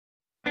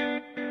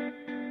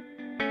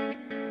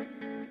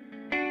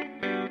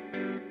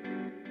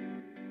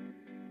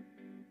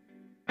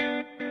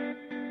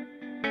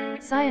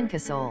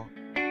Sciencasoul.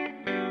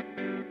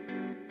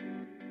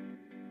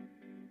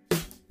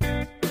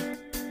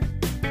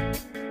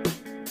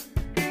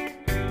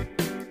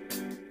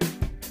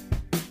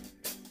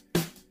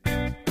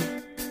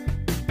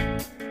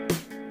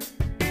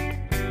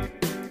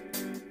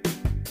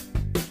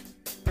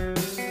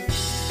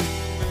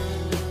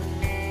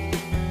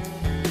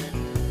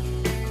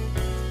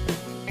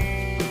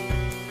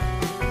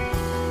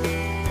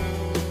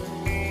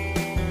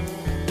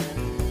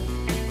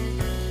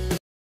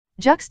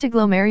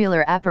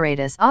 Juxtaglomerular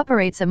apparatus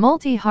operates a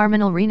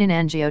multi-hormonal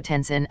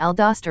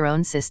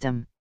renin-angiotensin-aldosterone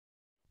system.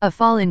 A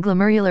fall in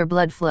glomerular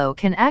blood flow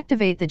can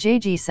activate the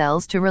JG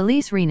cells to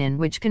release renin,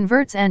 which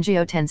converts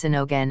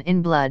angiotensinogen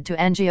in blood to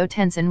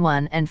angiotensin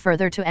 1 and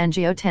further to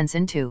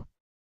angiotensin 2.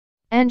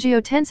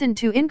 Angiotensin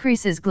 2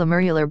 increases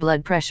glomerular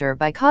blood pressure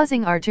by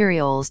causing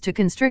arterioles to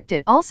constrict.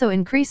 It also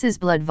increases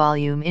blood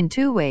volume in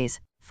two ways.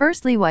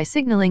 Firstly, by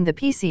signaling the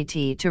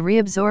PCT to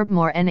reabsorb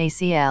more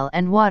NaCl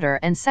and water,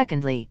 and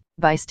secondly,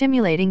 by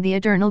stimulating the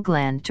adrenal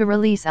gland to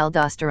release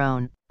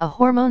aldosterone, a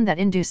hormone that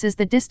induces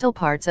the distal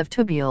parts of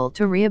tubule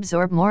to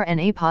reabsorb more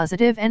Na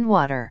positive and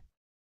water.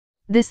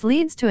 This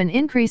leads to an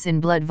increase in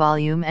blood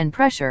volume and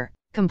pressure,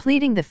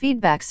 completing the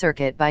feedback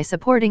circuit by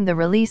supporting the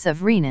release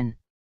of renin.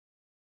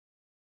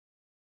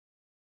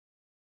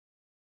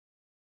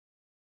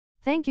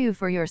 Thank you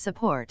for your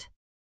support.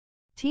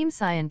 Team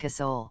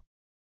Sciencasoul.